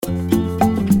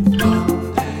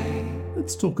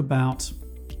let's talk about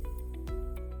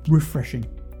refreshing.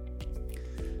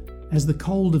 As the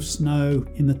cold of snow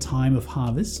in the time of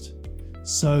harvest,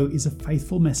 so is a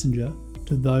faithful messenger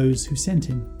to those who sent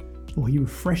him, for he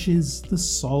refreshes the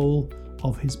soul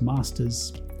of his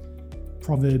masters.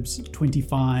 Proverbs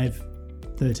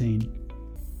 25:13.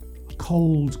 A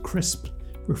cold, crisp,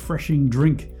 refreshing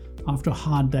drink after a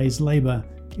hard day's labour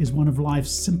is one of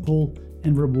life's simple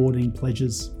and rewarding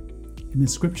pleasures. In the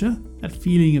scripture, that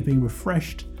feeling of being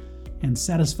refreshed and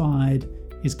satisfied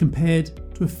is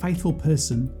compared to a faithful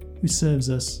person who serves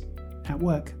us at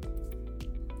work.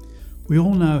 We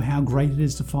all know how great it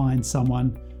is to find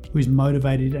someone who is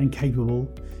motivated and capable,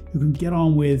 who can get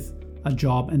on with a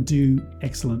job and do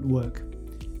excellent work.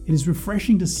 It is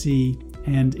refreshing to see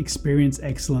and experience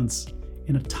excellence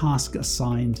in a task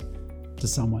assigned to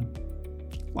someone.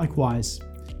 Likewise,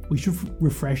 we should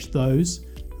refresh those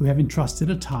who have entrusted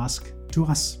a task to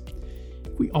us.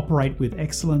 If we operate with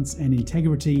excellence and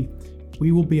integrity,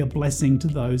 we will be a blessing to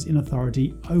those in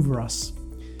authority over us.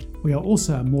 We are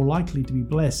also more likely to be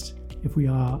blessed if we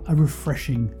are a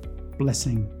refreshing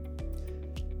blessing.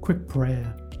 Quick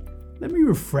prayer. Let me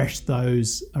refresh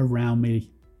those around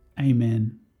me.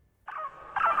 Amen.